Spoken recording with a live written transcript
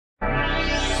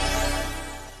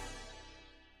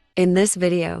In this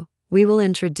video, we will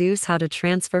introduce how to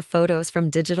transfer photos from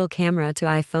digital camera to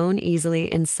iPhone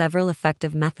easily in several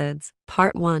effective methods.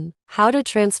 Part 1. How to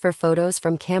transfer photos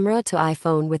from camera to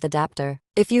iPhone with adapter.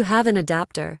 If you have an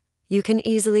adapter, you can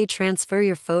easily transfer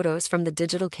your photos from the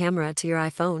digital camera to your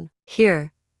iPhone.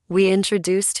 Here, we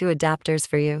introduce two adapters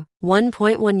for you.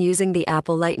 1.1 Using the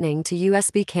Apple Lightning to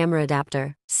USB camera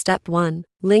adapter. Step 1.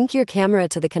 Link your camera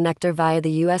to the connector via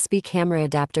the USB camera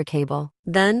adapter cable.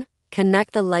 Then,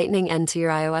 connect the Lightning end to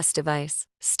your iOS device.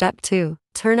 Step 2.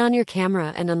 Turn on your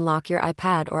camera and unlock your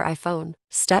iPad or iPhone.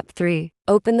 Step 3.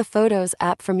 Open the Photos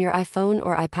app from your iPhone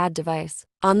or iPad device.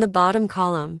 On the bottom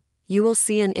column, you will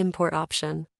see an import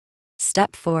option.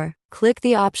 Step 4. Click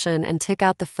the option and tick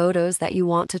out the photos that you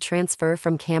want to transfer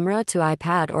from camera to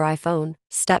iPad or iPhone.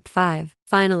 Step 5.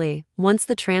 Finally, once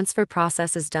the transfer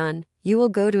process is done, you will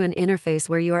go to an interface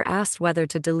where you are asked whether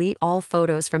to delete all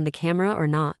photos from the camera or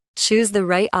not. Choose the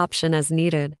right option as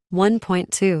needed.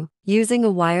 1.2. Using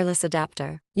a wireless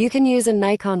adapter. You can use a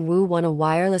Nikon WU-1, a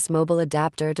wireless mobile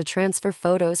adapter, to transfer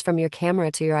photos from your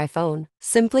camera to your iPhone.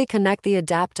 Simply connect the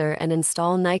adapter and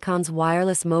install Nikon's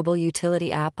wireless mobile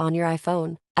utility app on your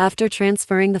iPhone. After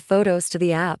transferring the photos to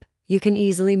the app, you can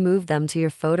easily move them to your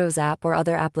Photos app or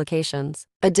other applications.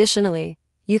 Additionally,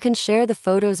 you can share the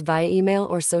photos via email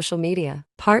or social media.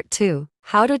 Part 2.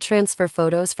 How to transfer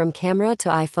photos from camera to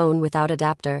iPhone without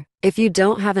adapter. If you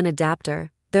don't have an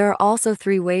adapter, there are also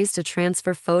 3 ways to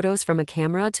transfer photos from a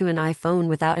camera to an iPhone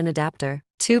without an adapter.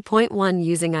 2.1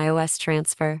 Using iOS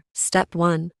transfer. Step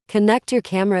 1. Connect your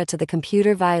camera to the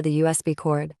computer via the USB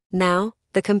cord. Now,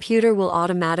 the computer will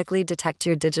automatically detect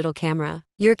your digital camera.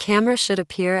 Your camera should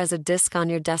appear as a disk on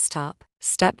your desktop.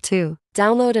 Step 2.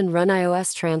 Download and run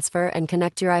iOS transfer and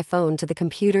connect your iPhone to the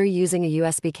computer using a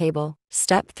USB cable.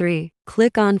 Step 3.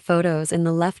 Click on Photos in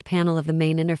the left panel of the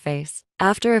main interface.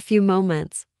 After a few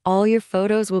moments, all your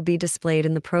photos will be displayed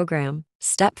in the program.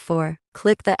 Step 4.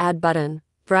 Click the Add button.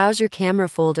 Browse your camera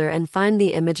folder and find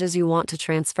the images you want to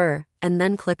transfer, and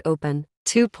then click Open.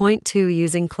 2.2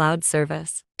 Using cloud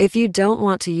service. If you don't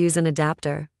want to use an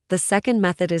adapter, the second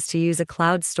method is to use a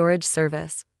cloud storage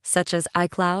service, such as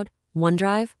iCloud,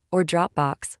 OneDrive, or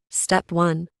Dropbox. Step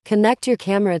 1. Connect your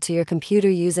camera to your computer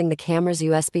using the camera's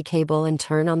USB cable and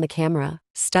turn on the camera.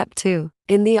 Step 2.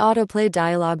 In the autoplay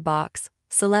dialog box,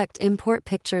 select Import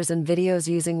pictures and videos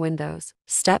using Windows.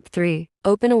 Step 3.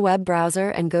 Open a web browser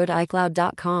and go to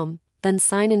iCloud.com, then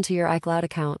sign into your iCloud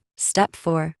account. Step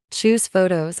 4. Choose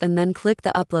Photos and then click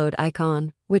the Upload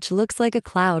icon, which looks like a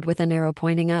cloud with an arrow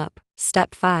pointing up.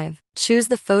 Step 5. Choose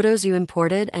the photos you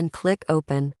imported and click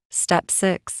Open. Step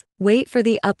 6. Wait for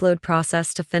the upload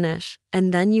process to finish,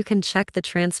 and then you can check the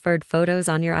transferred photos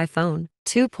on your iPhone.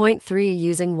 2.3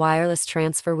 Using wireless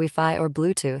transfer Wi-Fi or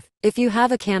Bluetooth. If you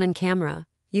have a Canon camera,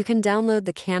 you can download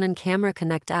the Canon Camera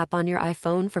Connect app on your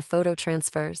iPhone for photo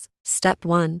transfers. Step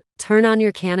 1. Turn on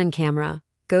your Canon camera.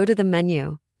 Go to the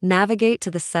menu, navigate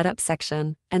to the Setup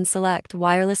section, and select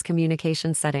Wireless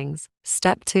Communication Settings.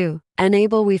 Step 2.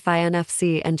 Enable Wi-Fi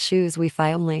NFC and choose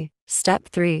Wi-Fi only. Step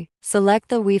 3. Select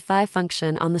the Wi-Fi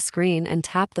function on the screen and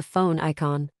tap the phone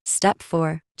icon. Step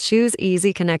 4. Choose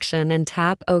Easy Connection and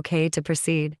tap OK to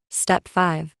proceed. Step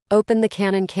 5. Open the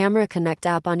Canon Camera Connect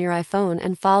app on your iPhone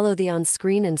and follow the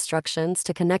on-screen instructions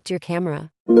to connect your camera.